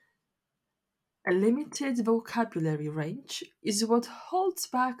A limited vocabulary range is what holds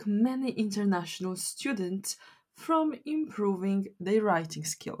back many international students from improving their writing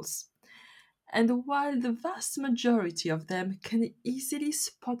skills. And while the vast majority of them can easily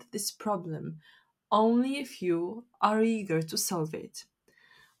spot this problem, only a few are eager to solve it.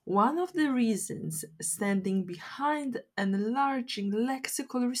 One of the reasons standing behind enlarging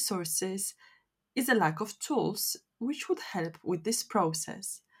lexical resources is a lack of tools which would help with this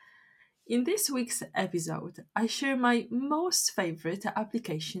process. In this week's episode, I share my most favorite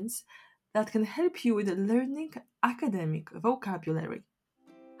applications that can help you with learning academic vocabulary.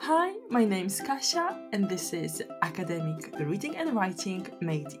 Hi, my name is Kasia, and this is Academic Reading and Writing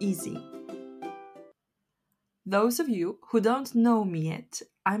Made Easy. Those of you who don't know me yet,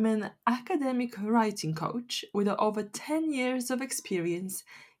 I'm an academic writing coach with over 10 years of experience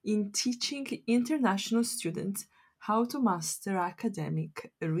in teaching international students how to master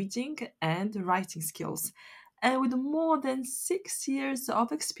academic reading and writing skills, and with more than 6 years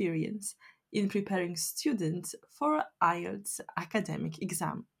of experience in preparing students for IELTS academic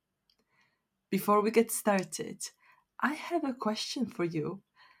exam. Before we get started, I have a question for you.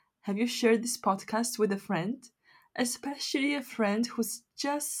 Have you shared this podcast with a friend? Especially a friend who's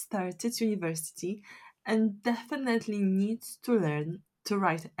just started university and definitely needs to learn to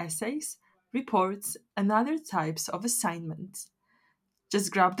write essays, reports, and other types of assignments.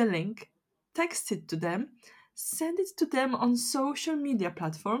 Just grab the link, text it to them, send it to them on social media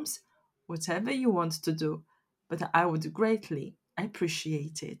platforms, whatever you want to do. But I would greatly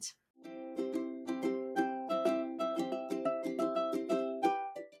appreciate it.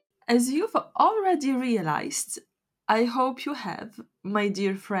 As you've already realized, I hope you have, my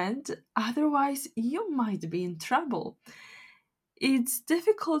dear friend, otherwise, you might be in trouble. It's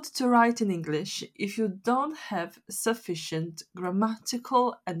difficult to write in English if you don't have sufficient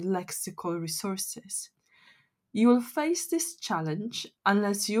grammatical and lexical resources. You will face this challenge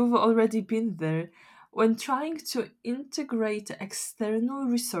unless you've already been there when trying to integrate external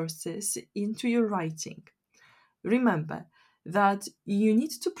resources into your writing. Remember that you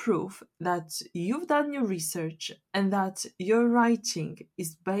need to prove that you've done your research and that your writing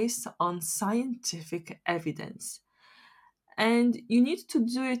is based on scientific evidence. And you need to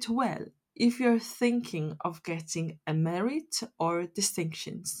do it well if you're thinking of getting a merit or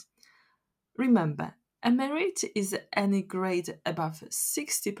distinctions. Remember, a merit is any grade above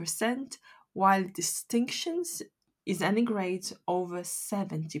 60%, while distinctions is any grade over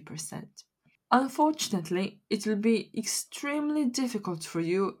 70%. Unfortunately, it will be extremely difficult for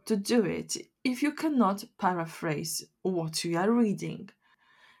you to do it if you cannot paraphrase what you are reading.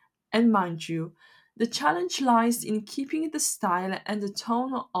 And mind you, the challenge lies in keeping the style and the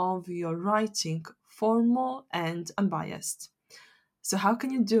tone of your writing formal and unbiased. So, how can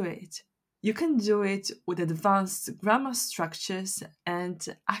you do it? You can do it with advanced grammar structures and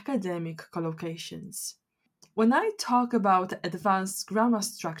academic collocations. When I talk about advanced grammar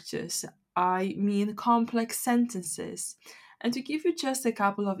structures, I mean complex sentences. And to give you just a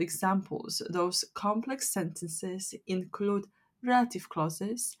couple of examples, those complex sentences include relative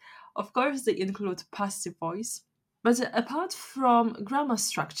clauses. Of course, they include passive voice. But apart from grammar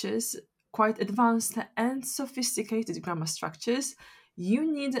structures, quite advanced and sophisticated grammar structures, you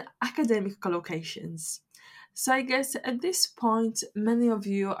need academic collocations. So I guess at this point, many of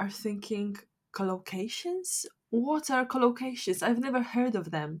you are thinking, collocations? What are collocations? I've never heard of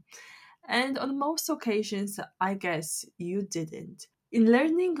them. And on most occasions, I guess you didn't. In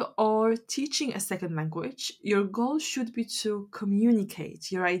learning or teaching a second language, your goal should be to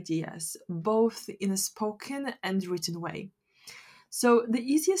communicate your ideas, both in a spoken and written way. So, the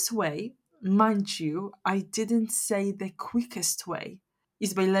easiest way, mind you, I didn't say the quickest way,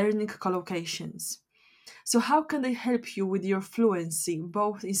 is by learning collocations. So, how can they help you with your fluency,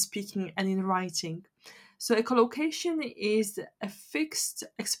 both in speaking and in writing? So, a collocation is a fixed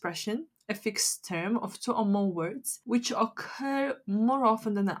expression, a fixed term of two or more words, which occur more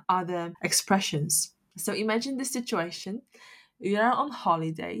often than other expressions. So, imagine the situation. You are on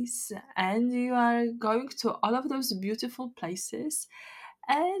holidays and you are going to all of those beautiful places.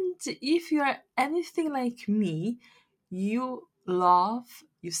 And if you are anything like me, you love,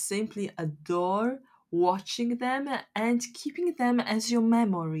 you simply adore watching them and keeping them as your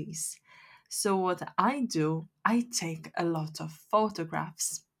memories. So, what I do, I take a lot of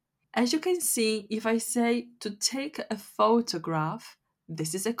photographs. As you can see, if I say to take a photograph,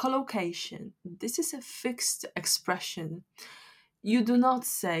 this is a collocation, this is a fixed expression. You do not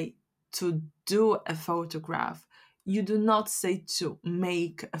say to do a photograph. You do not say to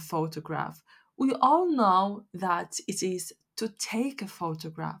make a photograph. We all know that it is to take a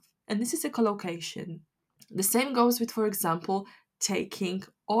photograph. and this is a collocation. The same goes with, for example, taking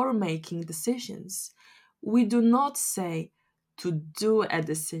or making decisions. We do not say to do a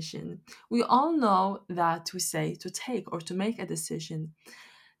decision. We all know that we say to take or to make a decision.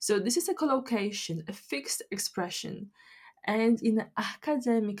 So this is a collocation, a fixed expression. And in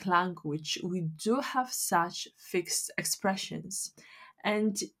academic language, we do have such fixed expressions.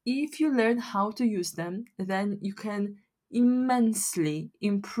 And if you learn how to use them, then you can immensely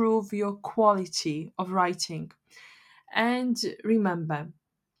improve your quality of writing. And remember,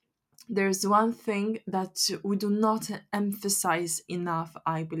 there's one thing that we do not emphasize enough,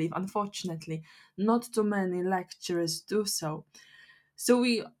 I believe. Unfortunately, not too many lecturers do so. So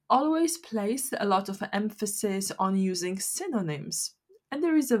we always place a lot of emphasis on using synonyms. And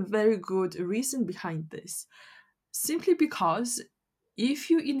there is a very good reason behind this. Simply because if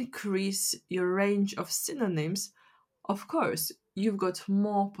you increase your range of synonyms, of course, you've got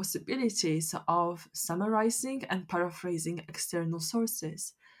more possibilities of summarizing and paraphrasing external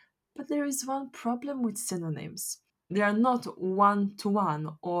sources. But there is one problem with synonyms. They are not one to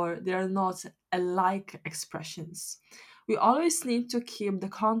one, or they are not alike expressions. We always need to keep the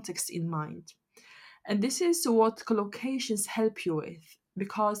context in mind. And this is what collocations help you with,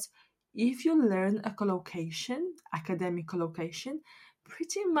 because if you learn a collocation, academic collocation,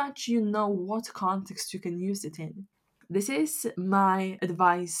 pretty much you know what context you can use it in. This is my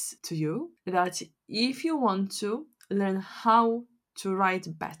advice to you, that if you want to learn how to write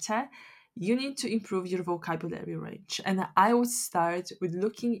better, you need to improve your vocabulary range. And I would start with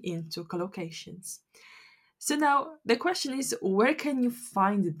looking into collocations. So now the question is, where can you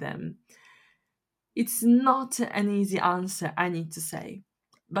find them? It's not an easy answer, I need to say.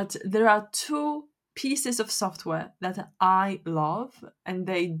 But there are two pieces of software that I love, and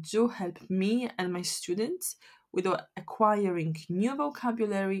they do help me and my students with acquiring new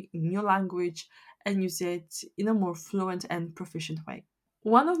vocabulary, new language, and use it in a more fluent and proficient way.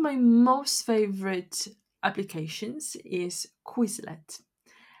 One of my most favorite applications is Quizlet.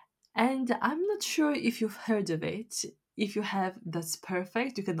 And I'm not sure if you've heard of it. If you have, that's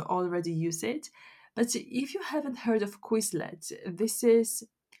perfect. You can already use it. But if you haven't heard of Quizlet, this is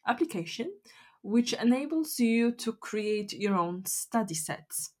application which enables you to create your own study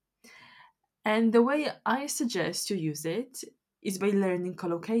sets. And the way I suggest you use it is by learning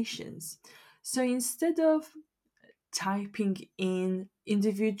collocations. So instead of typing in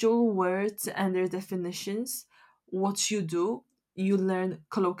individual words and their definitions, what you do, you learn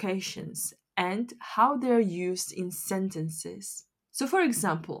collocations and how they're used in sentences. So, for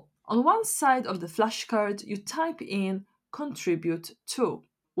example, on one side of the flashcard, you type in contribute to,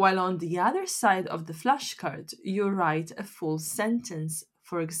 while on the other side of the flashcard, you write a full sentence.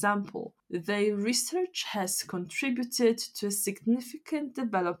 For example, the research has contributed to a significant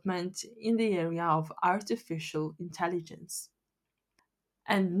development in the area of artificial intelligence.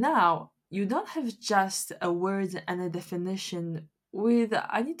 And now you don't have just a word and a definition. With,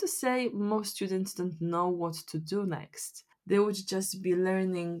 I need to say, most students don't know what to do next. They would just be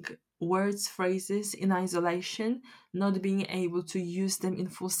learning words, phrases in isolation, not being able to use them in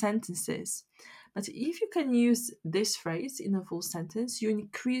full sentences. But if you can use this phrase in a full sentence, you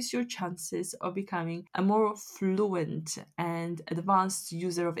increase your chances of becoming a more fluent and advanced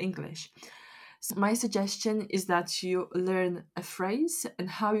user of English. So my suggestion is that you learn a phrase and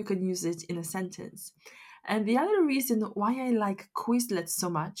how you can use it in a sentence. And the other reason why I like Quizlet so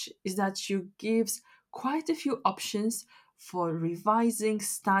much is that you gives quite a few options for revising,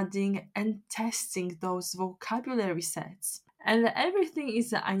 studying, and testing those vocabulary sets. And everything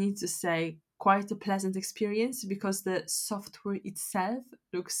is, I need to say, quite a pleasant experience because the software itself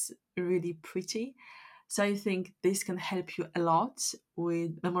looks really pretty. So I think this can help you a lot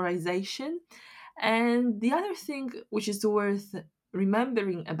with memorization. And the other thing which is worth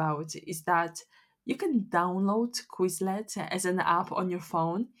remembering about is that you can download Quizlet as an app on your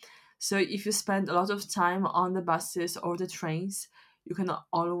phone. So if you spend a lot of time on the buses or the trains, you can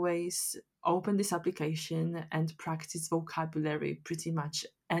always open this application and practice vocabulary pretty much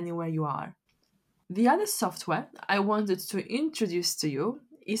anywhere you are. The other software I wanted to introduce to you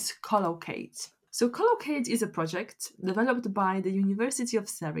is Collocaid. So Collocaid is a project developed by the University of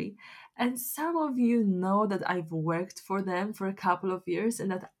Surrey, and some of you know that I've worked for them for a couple of years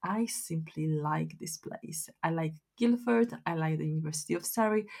and that I simply like this place. I like Guildford, I like the University of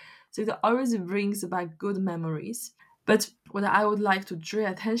Surrey, so it always brings back good memories. But what I would like to draw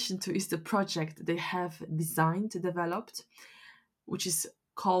attention to is the project they have designed, developed, which is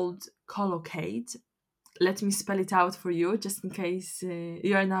called Collocaid. Let me spell it out for you just in case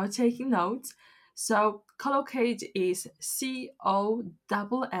you are now taking notes. So collocaid is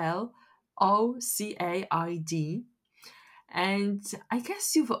Colllocaid. And I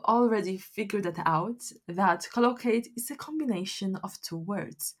guess you've already figured that out, that collocate is a combination of two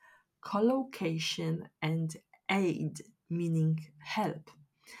words, collocation and aid, meaning help.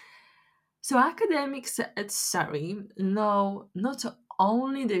 So academics at Surrey know not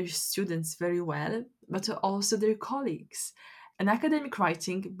only their students very well, but also their colleagues. And academic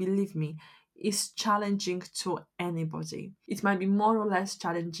writing, believe me, is challenging to anybody. It might be more or less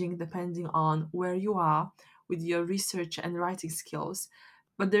challenging depending on where you are with your research and writing skills.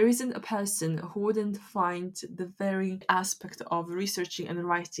 But there isn't a person who wouldn't find the very aspect of researching and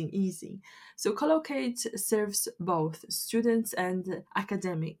writing easy. So Collocate serves both students and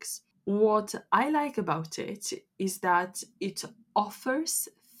academics. What I like about it is that it offers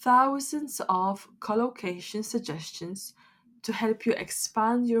thousands of collocation suggestions to help you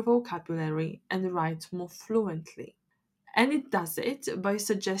expand your vocabulary and write more fluently. And it does it by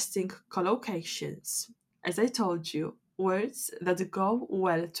suggesting collocations. As I told you, words that go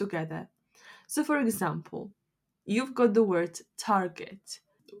well together. So, for example, you've got the word target.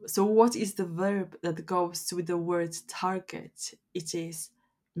 So, what is the verb that goes with the word target? It is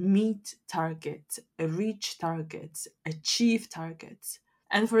meet target, reach targets, achieve targets.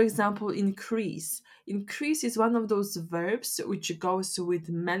 And for example, increase. Increase is one of those verbs which goes with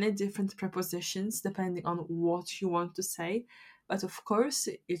many different prepositions depending on what you want to say. But of course,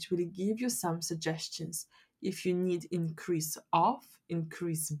 it will give you some suggestions if you need increase of,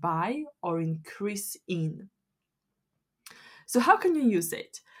 increase by, or increase in. So, how can you use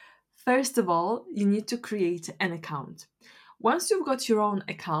it? First of all, you need to create an account. Once you've got your own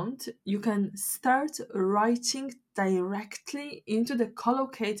account, you can start writing directly into the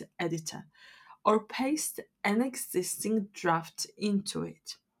Collocate editor or paste an existing draft into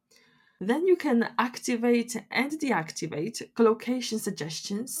it. Then you can activate and deactivate collocation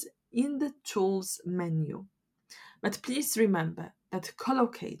suggestions in the Tools menu. But please remember that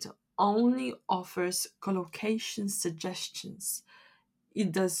Collocate only offers collocation suggestions.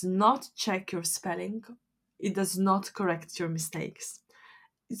 It does not check your spelling. It does not correct your mistakes.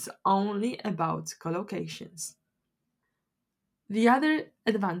 It's only about collocations. The other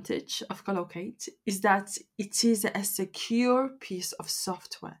advantage of Collocate is that it is a secure piece of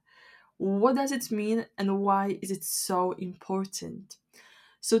software. What does it mean and why is it so important?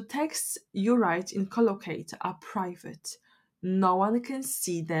 So texts you write in Collocate are private. No one can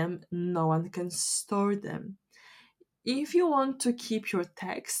see them, no one can store them. If you want to keep your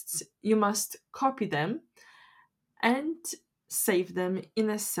texts, you must copy them and save them in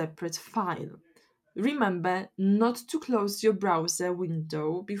a separate file. Remember not to close your browser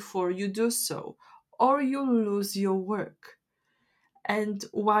window before you do so, or you'll lose your work. And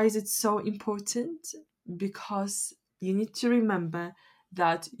why is it so important? Because you need to remember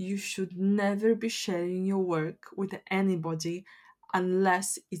that you should never be sharing your work with anybody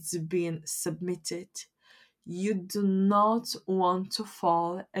unless it's been submitted. You do not want to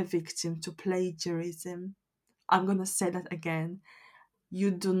fall a victim to plagiarism. I'm going to say that again.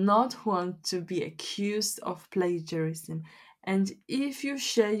 You do not want to be accused of plagiarism. And if you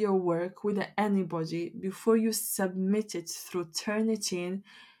share your work with anybody before you submit it through Turnitin,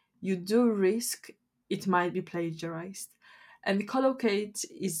 you do risk it might be plagiarized. And Collocate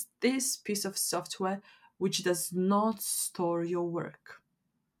is this piece of software which does not store your work.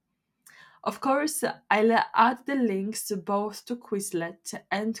 Of course, I'll add the links both to Quizlet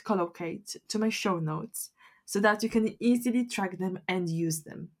and Collocaid to my show notes so that you can easily track them and use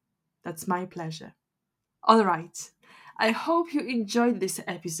them. That's my pleasure. Alright, I hope you enjoyed this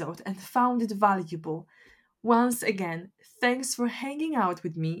episode and found it valuable. Once again, thanks for hanging out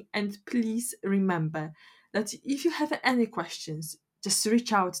with me, and please remember that if you have any questions, just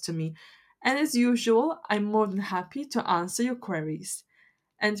reach out to me. And as usual, I'm more than happy to answer your queries.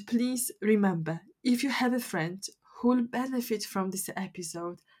 And please remember, if you have a friend who will benefit from this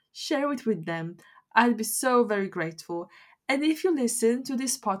episode, share it with them. I'll be so very grateful. And if you listen to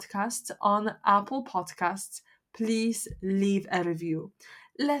this podcast on Apple Podcasts, please leave a review.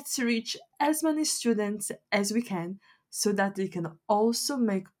 Let's reach as many students as we can so that they can also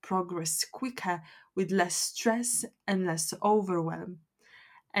make progress quicker with less stress and less overwhelm.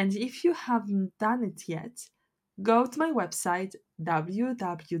 And if you haven't done it yet, go to my website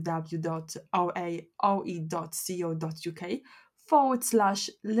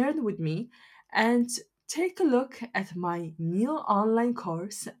www.oaoe.co.uk/learn with me and take a look at my new online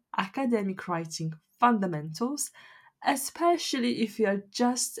course, Academic Writing Fundamentals, especially if you are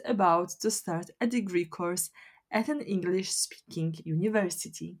just about to start a degree course at an English speaking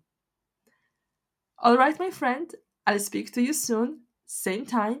university. Alright, my friend, I'll speak to you soon. Same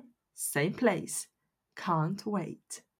time, same place. Can't wait.